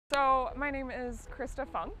So my name is Christa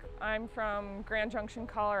Funk. I'm from Grand Junction,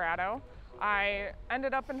 Colorado. I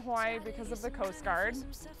ended up in Hawaii because of the Coast Guard,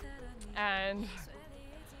 and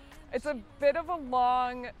it's a bit of a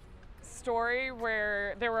long story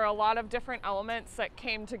where there were a lot of different elements that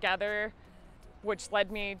came together, which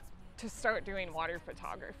led me to start doing water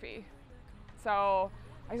photography. So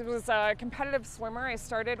I was a competitive swimmer. I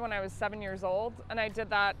started when I was 7 years old, and I did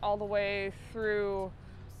that all the way through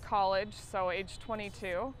college, so age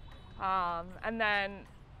 22. And then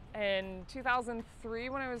in 2003,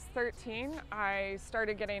 when I was 13, I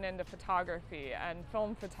started getting into photography and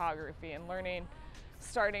film photography and learning,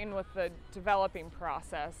 starting with the developing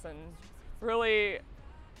process. And really,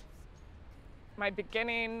 my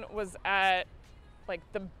beginning was at like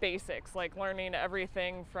the basics, like learning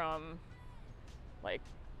everything from like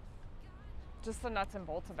just the nuts and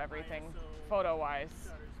bolts of everything, photo-wise.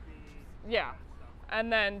 Yeah. And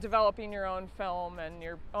then developing your own film and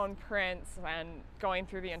your own prints and going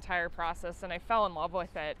through the entire process. And I fell in love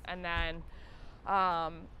with it. And then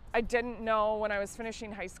I didn't know when I was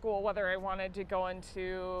finishing high school whether I wanted to go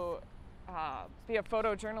into be a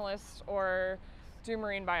photojournalist or do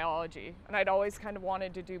marine biology. And I'd always kind of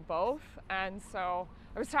wanted to do both. And so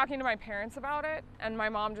I was talking to my parents about it, and my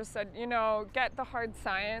mom just said, you know, get the hard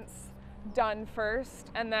science done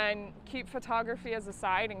first and then keep photography as a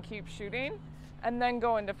side and keep shooting, and then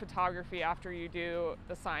go into photography after you do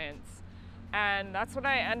the science. And that's what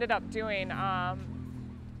I ended up doing. I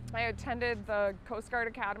attended the Coast Guard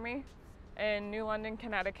Academy in New London,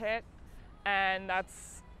 Connecticut, and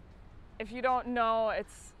that's, if you don't know,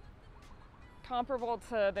 it's comparable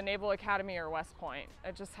to the Naval Academy or West Point.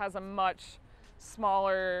 It just has a much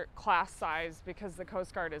smaller class size because the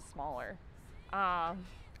Coast Guard is smaller.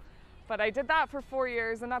 But I did that for 4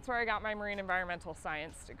 years, and that's where I got my marine environmental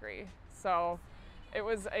science degree. So it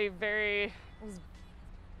was a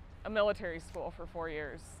military school for 4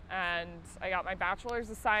 years, and I got my bachelor's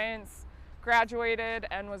of science, graduated,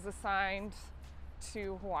 and was assigned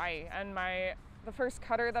to Hawaii. And the first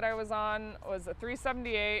cutter that I was on was a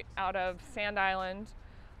 378 out of Sand Island.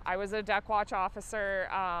 I was a deck watch officer,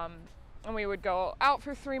 and we would go out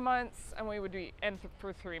for 3 months, and we would be in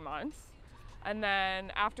for 3 months. And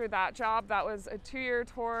then after that job, that was a 2-year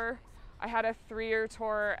tour. I had a 3-year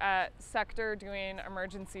tour at Sector doing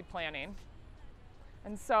emergency planning.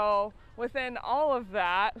 And so within all of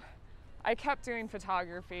that, I kept doing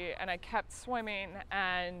photography and I kept swimming.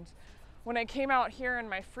 And when I came out here in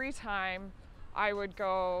my free time, I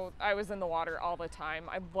was in the water all the time.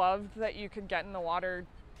 I loved that you could get in the water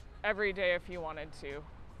every day if you wanted to.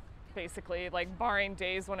 Basically, like barring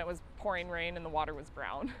days when it was pouring rain and the water was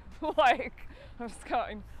brown. Like, I was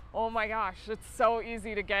going, oh my gosh, it's so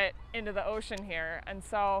easy to get into the ocean here. And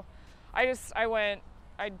so I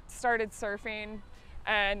started surfing,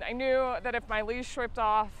 and I knew that if my leash slipped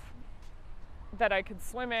off, that I could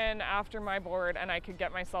swim in after my board and I could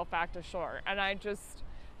get myself back to shore. And I just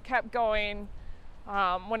kept going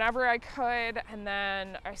whenever I could. And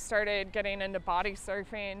then I started getting into body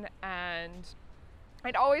surfing, and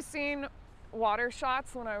I'd always seen water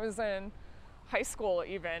shots when I was in high school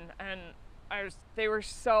even, and they were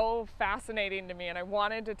so fascinating to me, and I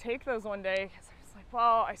wanted to take those one day because I was like,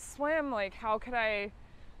 well, I swim, like how could I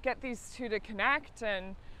get these two to connect?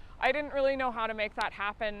 And I didn't really know how to make that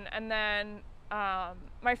happen. And then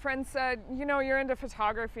my friend said, you know, you're into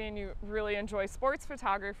photography and you really enjoy sports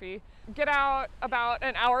photography. Get out about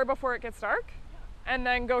an hour before it gets dark and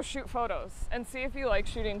then go shoot photos and see if you like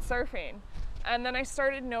shooting surfing. And then I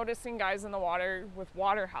started noticing guys in the water with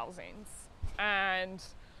water housings. And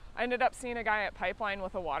I ended up seeing a guy at Pipeline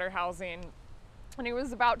with a water housing, and he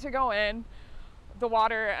was about to go in the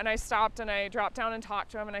water, and I stopped and I dropped down and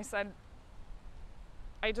talked to him, and I said,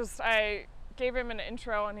 I gave him an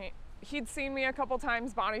intro, and he'd seen me a couple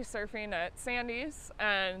times body surfing at Sandy's,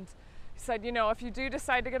 and he said, you know, if you do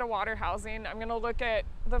decide to get a water housing, I'm gonna look at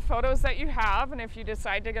the photos that you have, and if you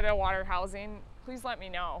decide to get a water housing, please let me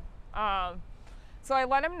know. So I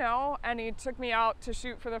let him know, and he took me out to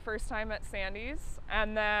shoot for the first time at Sandy's.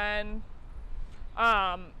 And then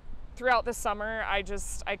throughout the summer, I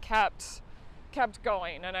kept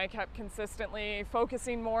going, and I kept consistently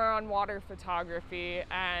focusing more on water photography.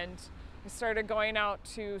 And I started going out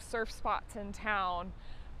to surf spots in town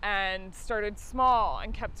and started small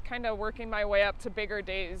and kept kind of working my way up to bigger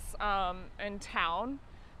days in town.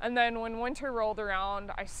 And then when winter rolled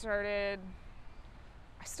around, I started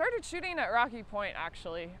shooting at Rocky Point,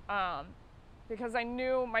 actually, because I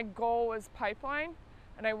knew my goal was Pipeline,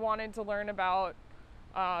 and I wanted to learn about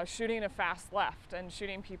shooting a fast left and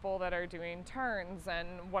shooting people that are doing turns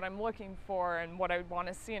and what I'm looking for and what I want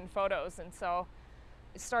to see in photos. And so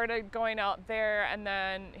started going out there, and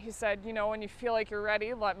then he said, you know, when you feel like you're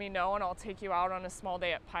ready, let me know and I'll take you out on a small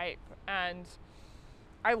day at Pipe. And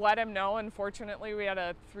I let him know, and fortunately we had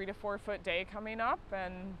a 3 to 4 foot day coming up,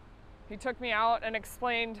 and he took me out and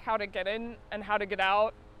explained how to get in and how to get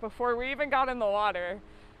out before we even got in the water.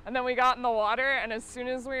 And then we got in the water, and as soon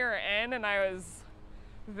as we were in and I was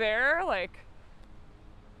there, like,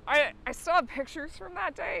 I still have pictures from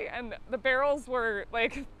that day, and the barrels were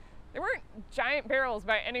like, they weren't giant barrels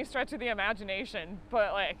by any stretch of the imagination,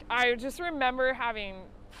 but like, I just remember having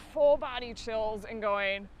full body chills and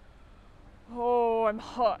going, oh, I'm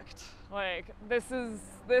hooked. Like,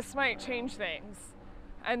 this might change things.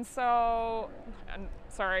 And so, I'm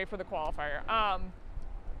sorry for the qualifier.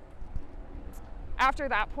 After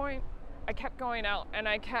that point, I kept going out and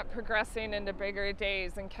I kept progressing into bigger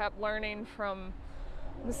days and kept learning from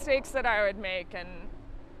mistakes that I would make and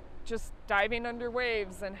just diving under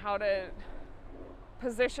waves and how to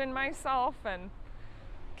position myself, and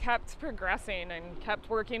kept progressing and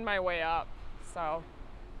kept working my way up. So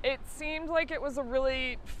it seemed like it was a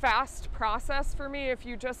really fast process for me if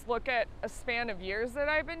you just look at a span of years that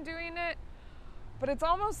I've been doing it. But it's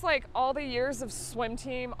almost like all the years of swim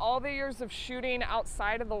team, all the years of shooting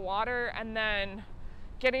outside of the water, and then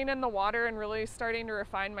getting in the water and really starting to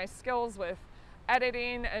refine my skills with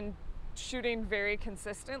editing and shooting very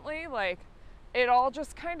consistently. Like, it all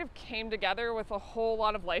just kind of came together with a whole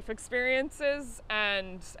lot of life experiences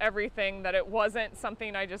and everything, that it wasn't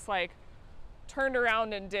something I just like turned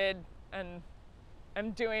around and did and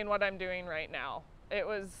I'm doing what I'm doing right now. It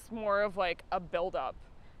was more of like a buildup,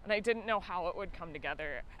 and I didn't know how it would come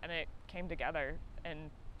together, and it came together in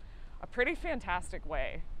a pretty fantastic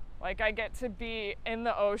way. Like, I get to be in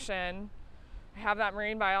the ocean, I have that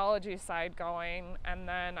marine biology side going, and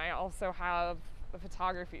then I also have the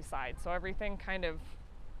photography side, so everything kind of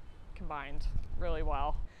combined really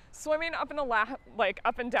well. Swimming up in a lap, like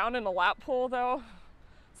up and down in a lap pool though,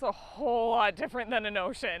 it's a whole lot different than an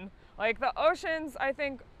ocean. Like, the oceans, I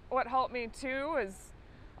think what helped me too is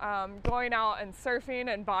going out and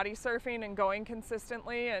surfing and body surfing and going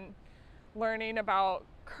consistently and learning about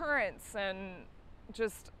currents and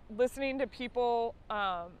just listening to people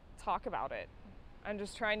talk about it, and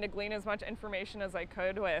just trying to glean as much information as I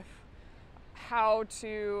could with how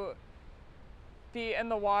to be in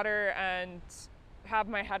the water and have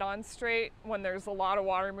my head on straight when there's a lot of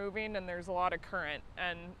water moving and there's a lot of current,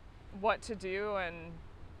 and what to do and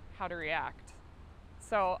how to react.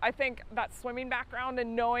 So I think that swimming background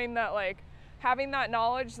and knowing that, like, having that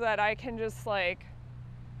knowledge that I can just, like,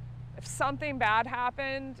 if something bad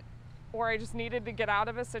happened or I just needed to get out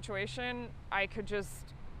of a situation, I could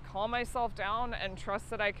just calm myself down and trust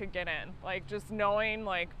that I could get in. Like, just knowing,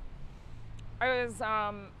 like, I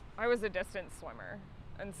was a distance swimmer,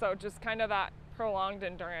 and so just kind of that prolonged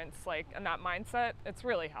endurance, like, and that mindset, it's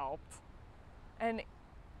really helped. And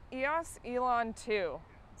EOS Elon 2,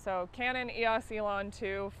 so Canon EOS Elon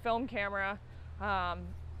 2 film camera. I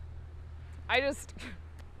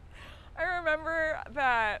remember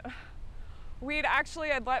that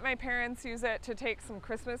I'd let my parents use it to take some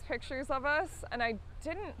Christmas pictures of us, and I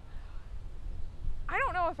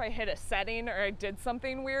don't know if I hit a setting or I did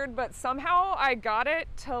something weird, but somehow I got it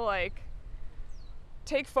to, like,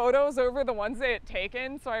 take photos over the ones they had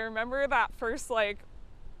taken. So I remember that first, like,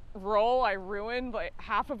 roll, I ruined like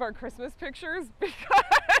half of our Christmas pictures because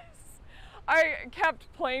I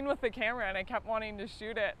kept playing with the camera and I kept wanting to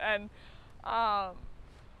shoot it. And so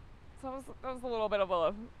that was a little bit of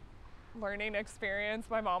a learning experience.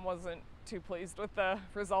 My mom wasn't too pleased with the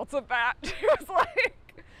results of that. She was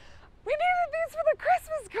like, we needed these for the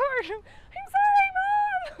Christmas card. I'm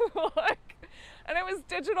sorry, Mom. Like, and it was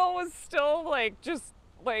digital, was still like, just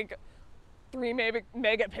like 3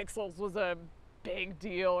 megapixels was a big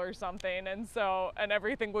deal or something. And so, and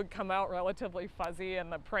everything would come out relatively fuzzy,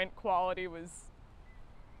 and the print quality was,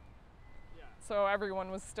 so everyone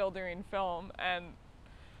was still doing film. And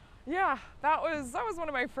yeah, that was one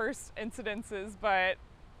of my first incidences, but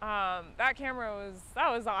that camera that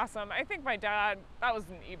was awesome. I think my dad, that was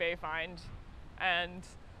an eBay find, and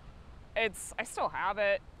I still have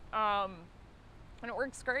it, and it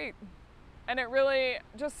works great. And it really,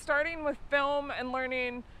 just starting with film and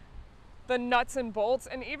learning the nuts and bolts,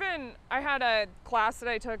 and even I had a class that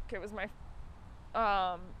I took, it was my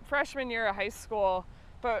freshman year of high school,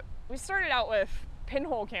 but we started out with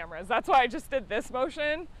pinhole cameras. That's why I just did this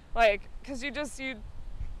motion, like, because you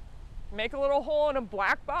make a little hole in a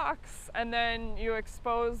black box and then you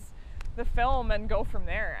expose the film and go from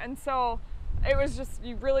there. And so it was just,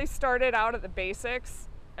 you really started out at the basics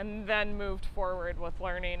and then moved forward with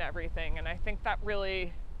learning everything. And I think that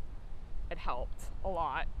really it helped a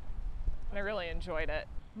lot, and I really enjoyed it.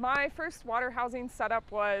 My first water housing setup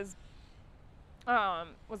was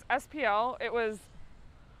SPL. It was,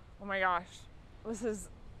 oh my gosh, this is,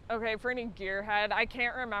 okay, for any gearhead, I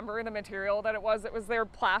can't remember the material that it was. It was their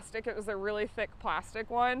plastic. It was a really thick plastic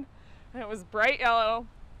one, and it was bright yellow,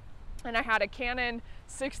 and I had a Canon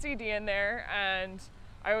 60D in there, and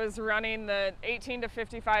I was running the 18 to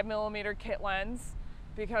 55 millimeter kit lens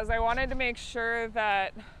because I wanted to make sure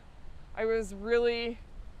that I was really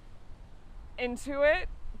into it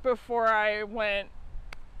before I went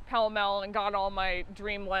pell-mell and got all my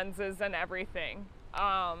dream lenses and everything,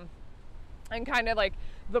 and kind of like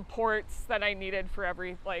the ports that I needed for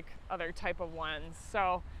every like other type of lens.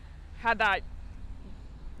 So had that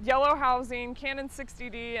yellow housing, Canon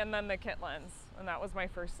 60D, and then the kit lens, and that was my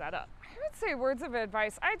first setup. I would say words of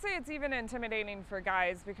advice, I'd say it's even intimidating for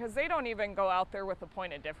guys because they don't even go out there with a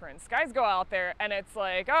point of difference. Guys go out there and it's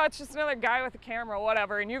like, oh, it's just another guy with a camera,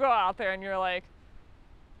 whatever, and you go out there and you're like,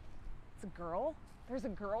 it's a girl? There's a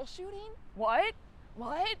girl shooting? What?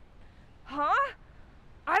 What? Huh?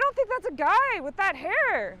 I don't think that's a guy with that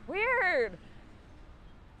hair. Weird.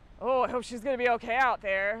 Oh, I hope she's gonna be okay out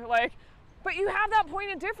there. Like, but you have that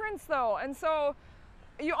point of difference though. And so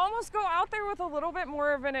you almost go out there with a little bit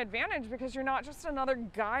more of an advantage because you're not just another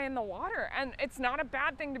guy in the water. And it's not a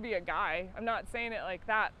bad thing to be a guy. I'm not saying it like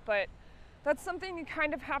that, but that's something you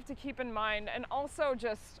kind of have to keep in mind. And also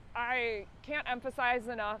just, I can't emphasize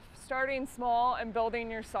enough, starting small and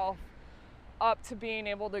building yourself up to being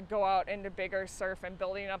able to go out into bigger surf and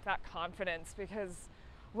building up that confidence, because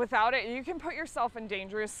without it, you can put yourself in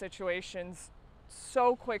dangerous situations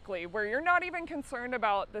so quickly where you're not even concerned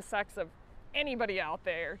about the sex of anybody out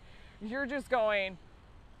there. You're just going,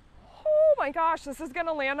 oh my gosh, this is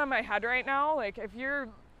gonna land on my head right now. Like if you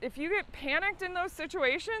get panicked in those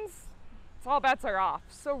situations, it's all bets are off.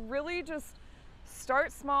 So really just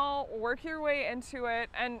start small, work your way into it,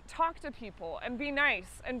 and talk to people and be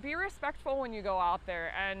nice and be respectful when you go out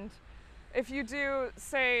there. And if you do,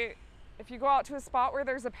 say, if you go out to a spot where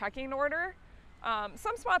there's a pecking order,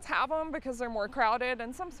 some spots have them because they're more crowded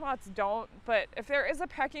and some spots don't, but if there is a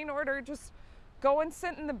pecking order, just go and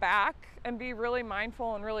sit in the back and be really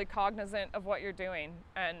mindful and really cognizant of what you're doing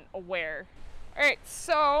and aware. All right,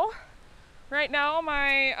 so right now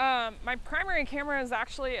my primary camera is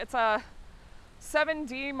actually, it's a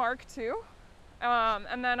 7D Mark II,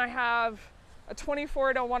 and then I have a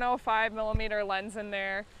 24 to 105 millimeter lens in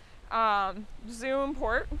there, zoom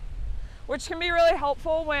port, which can be really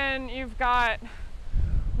helpful when you've got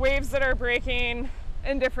waves that are breaking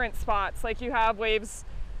in different spots. Like you have waves,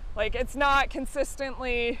 like it's not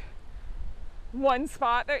consistently one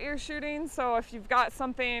spot that you're shooting. So if you've got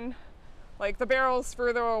something like the barrel's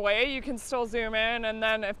further away, you can still zoom in. And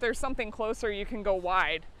then if there's something closer, you can go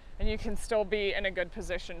wide and you can still be in a good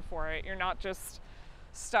position for it. You're not just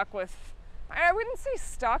stuck with, I wouldn't say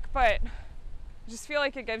stuck, but I just feel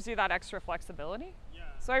like it gives you that extra flexibility.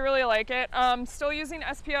 So I really like it. Still using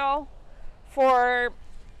SPL for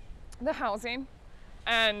the housing,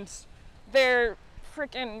 and they're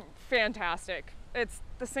freaking fantastic.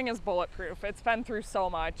 This thing is bulletproof. It's been through so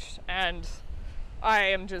much, and I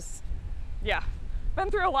am just, yeah,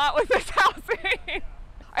 been through a lot with this housing.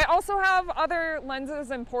 I also have other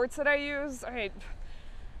lenses and ports that I use. All right,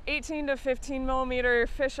 18 to 15 millimeter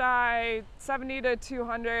fisheye, 70 to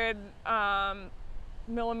 200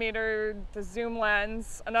 millimeter, the zoom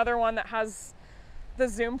lens, another one that has the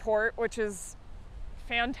zoom port, which is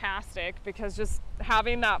fantastic because just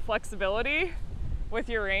having that flexibility with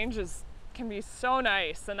your range can be so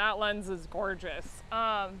nice, and that lens is gorgeous.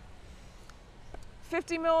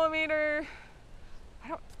 50 millimeter,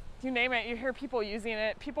 you name it, you hear people using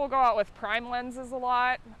it. People go out with prime lenses a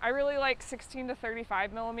lot. I really like 16 to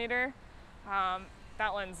 35 millimeter. That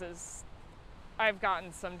lens is, I've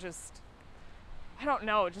gotten some just, I don't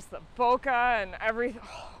know, just the bokeh and everything.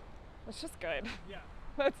 Oh, it's just good. Yeah.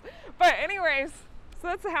 But anyways, so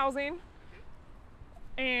that's the housing.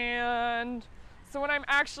 And so when I'm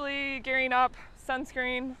actually gearing up,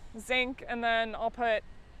 sunscreen, zinc, and then I'll put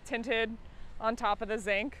tinted on top of the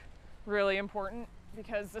zinc. Really important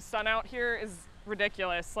because the sun out here is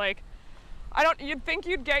ridiculous. Like, you'd think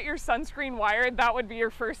you'd get your sunscreen wired, that would be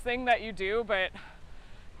your first thing that you do, but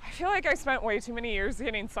I feel like I spent way too many years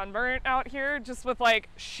getting sunburnt out here just with like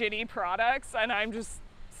shitty products, and I'm just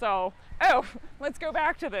so, oh, let's go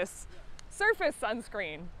back to this. Surface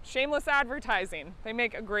sunscreen, shameless advertising. They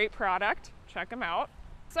make a great product, check them out.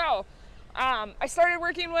 So, I started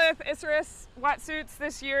working with Isurus wetsuits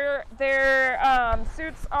this year. Their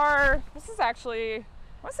suits are, this is actually,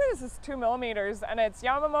 I want to say this is 2 millimeters, and it's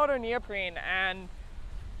Yamamoto neoprene, and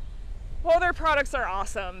Well, their products are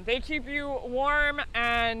awesome. They keep you warm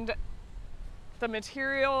and the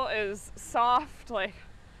material is soft. Like,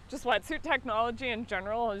 just wetsuit technology in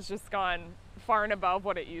general has just gone far and above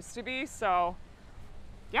what it used to be. So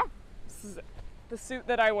yeah, this is the suit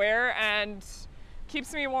that I wear and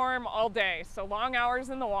keeps me warm all day. So long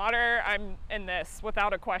hours in the water, I'm in this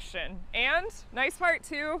without a question. And nice part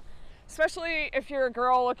too, especially if you're a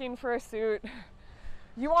girl looking for a suit,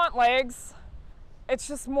 you want legs. It's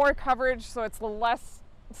just more coverage, so it's less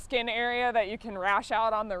skin area that you can rash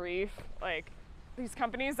out on the reef. Like, these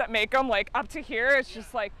companies that make them like up to here, it's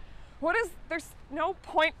just like, there's no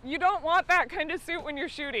point. You don't want that kind of suit when you're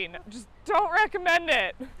shooting. Just don't recommend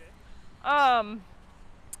it. And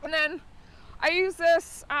then I use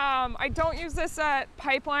this, I don't use this at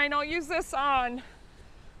Pipeline. I'll use this on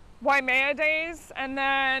Waimea days, and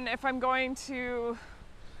then if I'm going to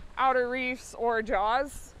outer reefs or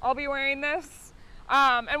Jaws, I'll be wearing this.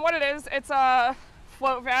 And what it is, it's a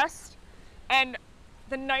float vest, and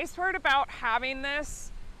the nice part about having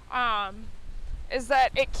this is that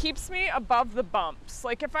it keeps me above the bumps.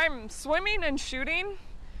 Like, if I'm swimming and shooting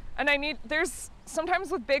and there's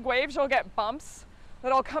sometimes with big waves you'll get bumps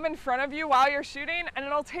that'll come in front of you while you're shooting, and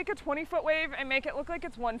it'll take a 20-foot wave and make it look like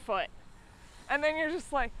it's 1 foot, and then you're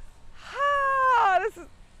just like, this is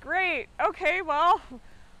great. Okay, well,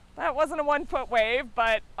 that wasn't a 1 foot wave,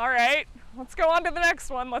 but all right, let's go on to the next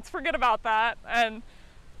one. Let's forget about that. And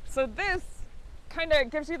so this kind of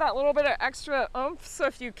gives you that little bit of extra oomph. So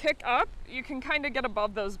if you kick up, you can kind of get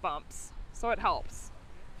above those bumps. So it helps.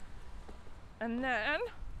 And then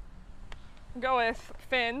go with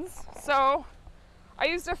fins. So I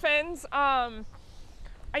used a fins. I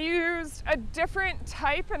used a different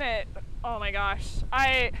type, and oh my gosh,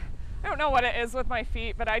 I don't know what it is with my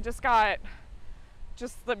feet, but I just got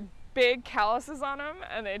the big calluses on them,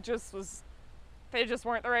 and they just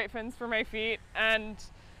weren't the right fins for my feet. And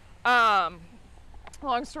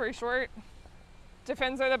long story short, the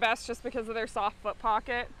fins are the best just because of their soft foot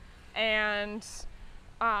pocket. And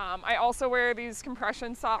I also wear these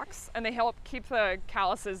compression socks, and they help keep the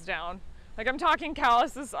calluses down. Like, I'm talking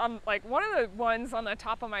calluses on, like, one of the ones on the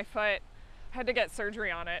top of my foot, I had to get surgery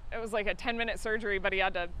on it. It was like a 10-minute surgery, but he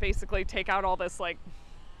had to basically take out all this like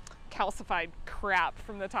calcified crap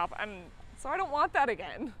from the top, and so I don't want that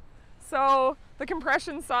again. So the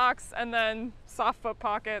compression socks and then soft foot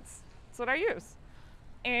pockets, that's what I use.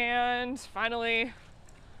 And finally,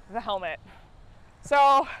 the helmet.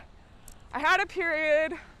 So I had a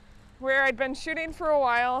period where I'd been shooting for a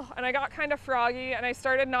while, and I got kind of froggy, and I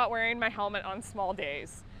started not wearing my helmet on small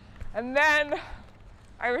days. And then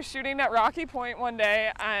I was shooting at Rocky Point one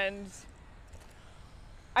day, and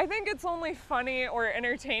I think it's only funny or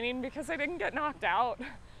entertaining because I didn't get knocked out,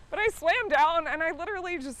 but I swam down, and I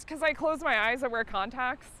literally just, because I close my eyes, I wear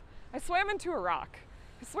contacts, I swam into a rock.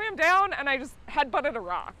 I swam down and I just headbutted a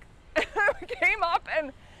rock. I came up,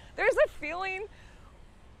 and there's a feeling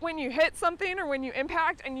when you hit something or when you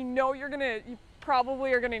impact and you know you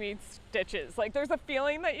probably are gonna need stitches. Like, there's a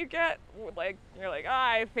feeling that you get, like, you're like,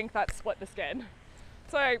 I think that split the skin.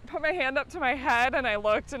 So I put my hand up to my head, and I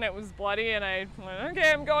looked, and it was bloody, and I went,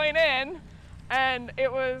 okay, I'm going in. And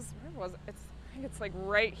it was, where was it? I think it's like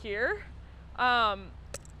right here. Long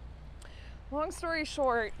story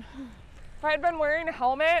short, if I had been wearing a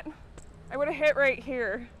helmet, I would have hit right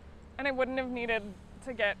here, and I wouldn't have needed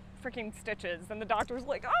to get freaking stitches. And the doctor was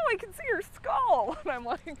like, oh, I can see your skull. And I'm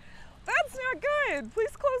like, that's not good.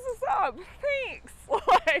 Please close this up. Thanks.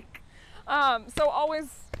 Like, so always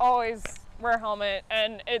wear a helmet,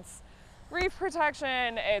 and it's reef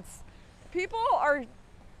protection. I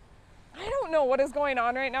don't know what is going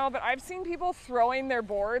on right now, but I've seen people throwing their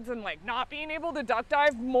boards and like not being able to duck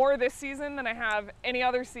dive more this season than I have any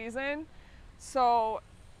other season. So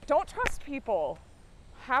don't trust people.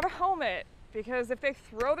 Have a helmet, because if they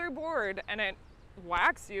throw their board and it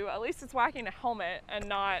whacks you, at least it's whacking a helmet and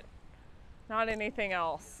not anything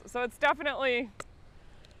else. So it's definitely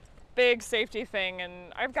big safety thing,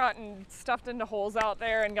 and I've gotten stuffed into holes out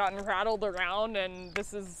there and gotten rattled around, and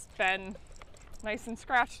this has been nice and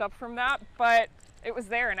scratched up from that, but it was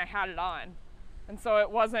there and I had it on, and so it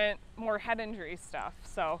wasn't more head injury stuff.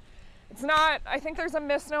 So it's not, I think there's a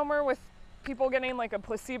misnomer with people getting like a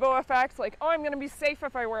placebo effect, like, oh, I'm gonna be safe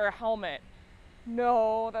if I wear a helmet.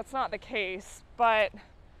 No, that's not the case, but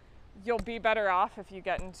you'll be better off if you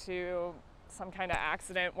get into some kind of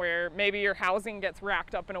accident where maybe your housing gets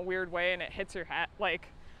racked up in a weird way and it hits your head. Like,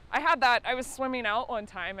 I had that. I was swimming out one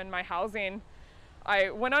time, and my housing, I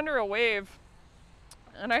went under a wave,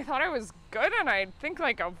 and I thought I was good, and I think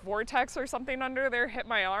like a vortex or something under there hit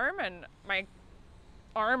my arm, and my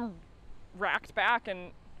arm racked back,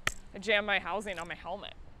 and I jammed my housing on my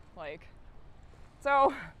helmet. Like,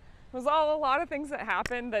 so it was a lot of things that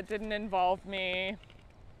happened that didn't involve me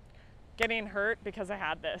getting hurt because I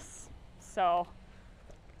had this. So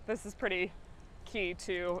this is pretty key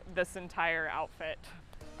to this entire outfit.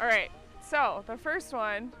 All right, so the first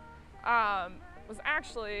one was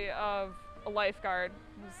actually of a lifeguard.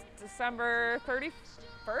 It was December 31st,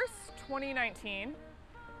 2019.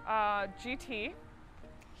 GT.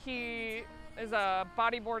 He is a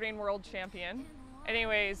bodyboarding world champion.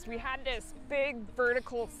 Anyways, we had this big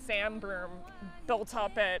vertical sand berm built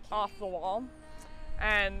up off the wall,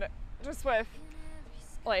 and just with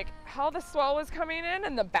like how the swell was coming in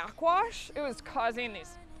and the backwash, it was causing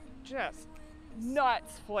these just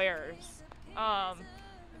nuts flares.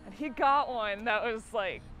 And he got one that was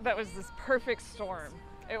this perfect storm.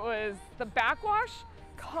 It was the backwash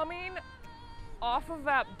coming off of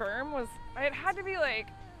that berm it had to be like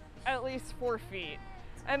at least 4 feet.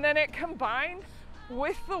 And then it combined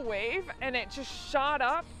with the wave and it just shot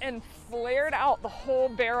up and flared out the whole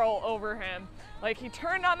barrel over him. Like, he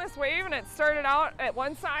turned on this wave and it started out at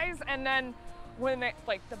one size, and then when it,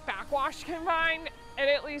 like, the backwash combined, it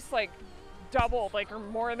at least like doubled, like, or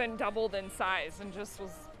more than doubled in size, and just was,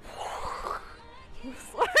 it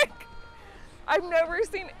was like, I've never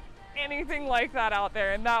seen anything like that out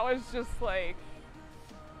there. And that was just like,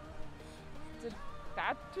 did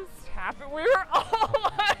that just happen? We were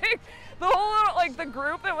all like, the whole, like, the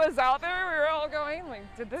group that was out there, we were all going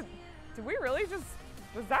like, did we really just,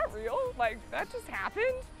 was that real? Like, that just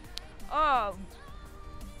happened?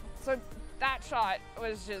 So that shot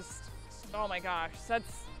was just, oh my gosh,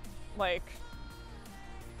 that's like,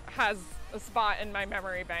 has a spot in my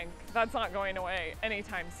memory bank. That's not going away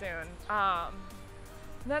anytime soon.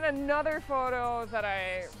 Then another photo that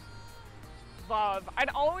I love, I'd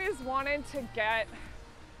always wanted to get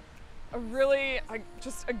a really,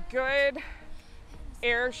 just a good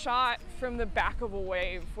air shot from the back of a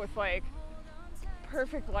wave with like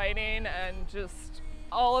perfect lighting and just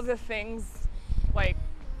all of the things like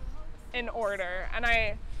in order. And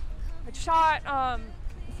I shot,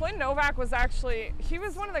 Flynn Novak was actually, he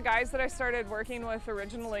was one of the guys that I started working with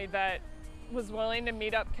originally that was willing to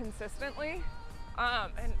meet up consistently.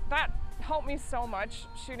 And that helped me so much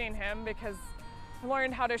shooting him, because I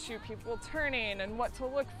learned how to shoot people turning and what to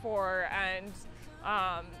look for, and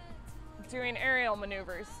doing aerial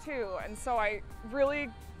maneuvers too. And so I really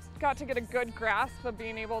got to get a good grasp of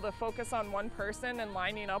being able to focus on one person and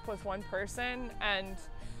lining up with one person. And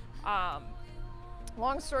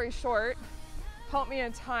long story short, helped me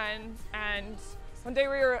a ton. And one day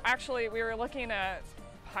we were looking at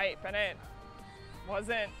pipe, and it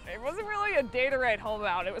wasn't really a day to write home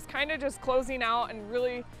about. It was kind of just closing out and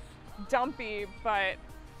really dumpy. But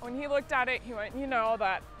when he looked at it, he went, you know,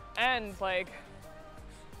 that end, like,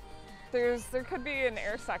 there could be an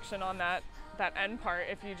air section on that end part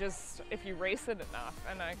if you race it enough.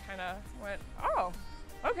 And I kind of went, oh,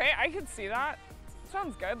 okay, I could see that.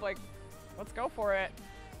 Sounds good. Like, let's go for it.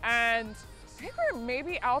 And I think we were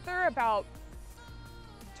maybe out there about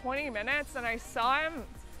 20 minutes, and I saw him,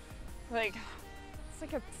 like, it's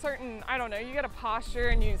like a certain, I don't know, you get a posture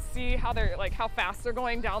and you see how they're, like, how fast they're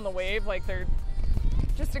going down the wave, like they're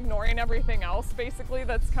just ignoring everything else basically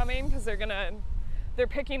that's coming, because they're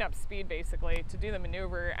picking up speed basically to do the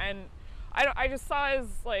maneuver. And I just saw his,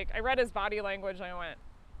 like, I read his body language, and I went,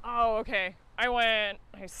 oh, okay. I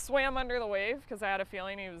swam under the wave because I had a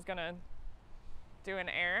feeling he was gonna do an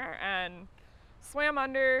air, and swam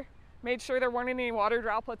under, made sure there weren't any water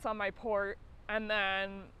droplets on my port, and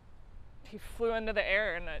then he flew into the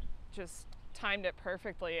air, and it just timed it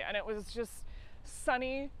perfectly. And it was just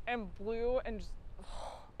sunny and blue, and just,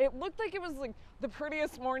 it looked like it was like the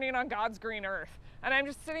prettiest morning on God's green earth. And I'm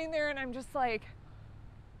just sitting there and I'm just like,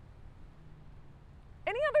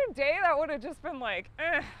 any other day that would have just been like,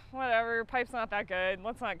 whatever, pipe's not that good,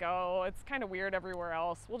 let's not go, it's kind of weird everywhere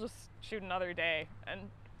else, we'll just shoot another day. And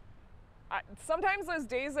sometimes those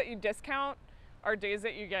days that you discount are days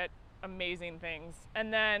that you get amazing things.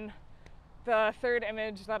 And then the third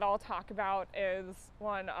image that I'll talk about is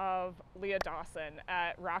one of Leah Dawson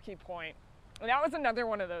at Rocky Point. And that was another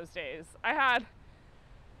one of those days. I had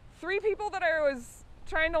 3 people that I was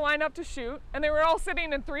trying to line up to shoot, and they were all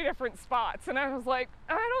sitting in 3 different spots. And I was like,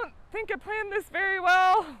 I don't think I planned this very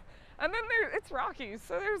well. And then it's Rocky,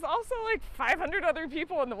 so there's also like 500 other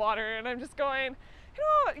people in the water, and I'm just going,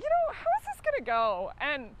 you know, how is this gonna go?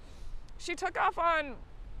 And she took off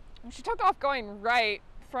going right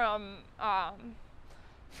from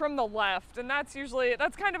the left, and that's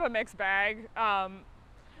kind of a mixed bag.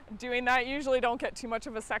 doing that. Usually don't get too much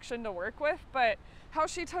of a section to work with, but how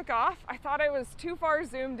she took off, I thought I was too far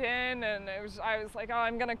zoomed in, and I was like, oh,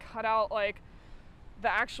 I'm gonna cut out like the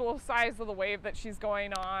actual size of the wave that she's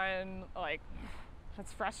going on. Like,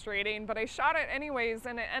 that's frustrating, but I shot it anyways,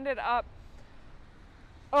 and it ended up,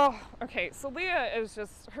 oh, okay, so Leah is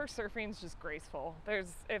just, her surfing's just graceful.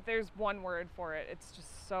 If there's one word for it, it's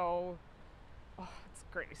just so, oh, it's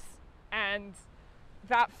grace. And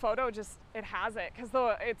that photo just, it has it, because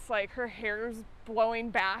it's like her hair's blowing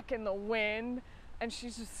back in the wind, and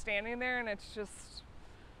she's just standing there, and it's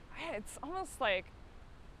almost like,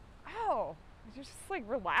 oh, you're just like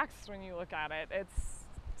relaxed when you look at it. It's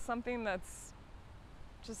something that's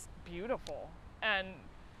just beautiful. And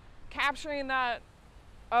capturing that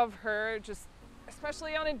of her, just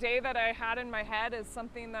especially on a day that I had in my head, is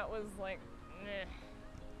something that was like,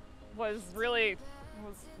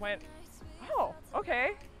 went, oh,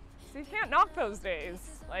 okay. So you can't knock those days.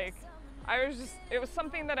 Like, it was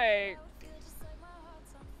something that I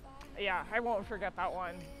won't forget that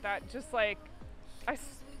one. That just like,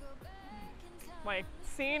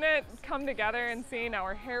 seeing it come together and seeing how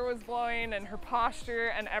her hair was blowing and her posture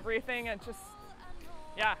and everything, it just,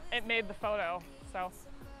 yeah, it made the photo. So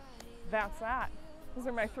that's that. Those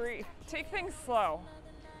are my 3. Take things slow.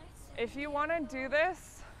 If you want to do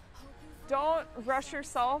this, don't rush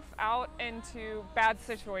yourself out into bad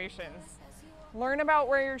situations. Learn about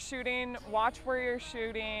where you're shooting, watch where you're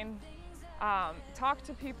shooting, talk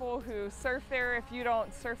to people who surf there if you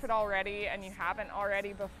don't surf it already and you haven't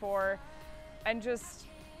already before, and just,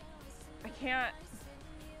 I can't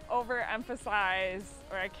overemphasize,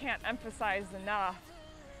 or I can't emphasize enough,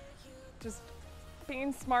 just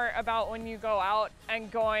being smart about when you go out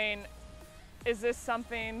and going, is this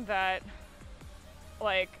something that,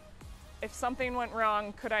 like, if something went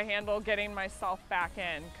wrong, could I handle getting myself back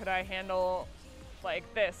in? Could I handle like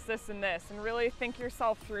this, and this? And really think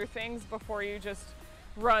yourself through things before you just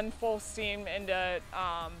run full steam into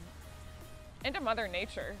Mother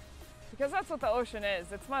Nature. Because that's what the ocean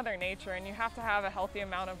is. It's Mother Nature, and you have to have a healthy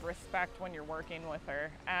amount of respect when you're working with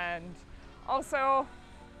her. And also,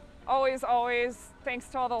 always, thanks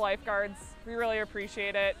to all the lifeguards. We really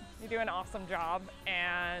appreciate it. You do an awesome job.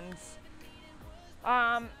 And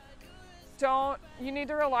you need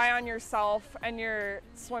to rely on yourself and your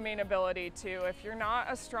swimming ability too. If you're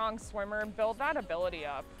not a strong swimmer, build that ability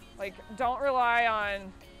up. Like, don't rely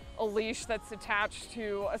on a leash that's attached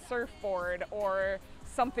to a surfboard or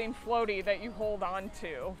something floaty that you hold on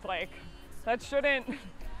to. Like,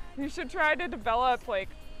 you should try to develop like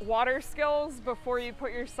water skills before you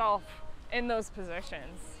put yourself in those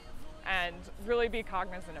positions, and really be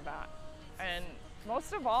cognizant of that. And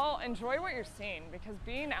most of all, enjoy what you're seeing, because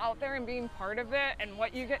being out there and being part of it and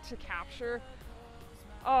what you get to capture,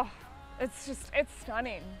 oh, it's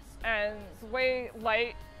stunning. And the way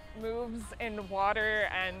light moves in water,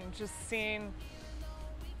 and just seeing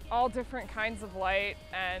all different kinds of light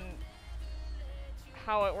and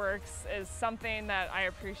how it works is something that I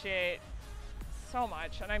appreciate so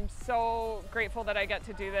much. And I'm so grateful that I get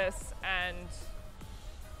to do this. And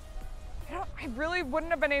I really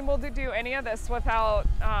wouldn't have been able to do any of this without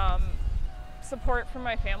support from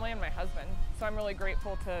my family and my husband. So I'm really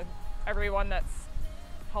grateful to everyone that's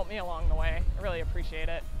helped me along the way. I really appreciate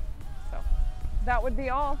it. So that would be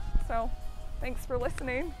all. So thanks for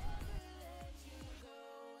listening.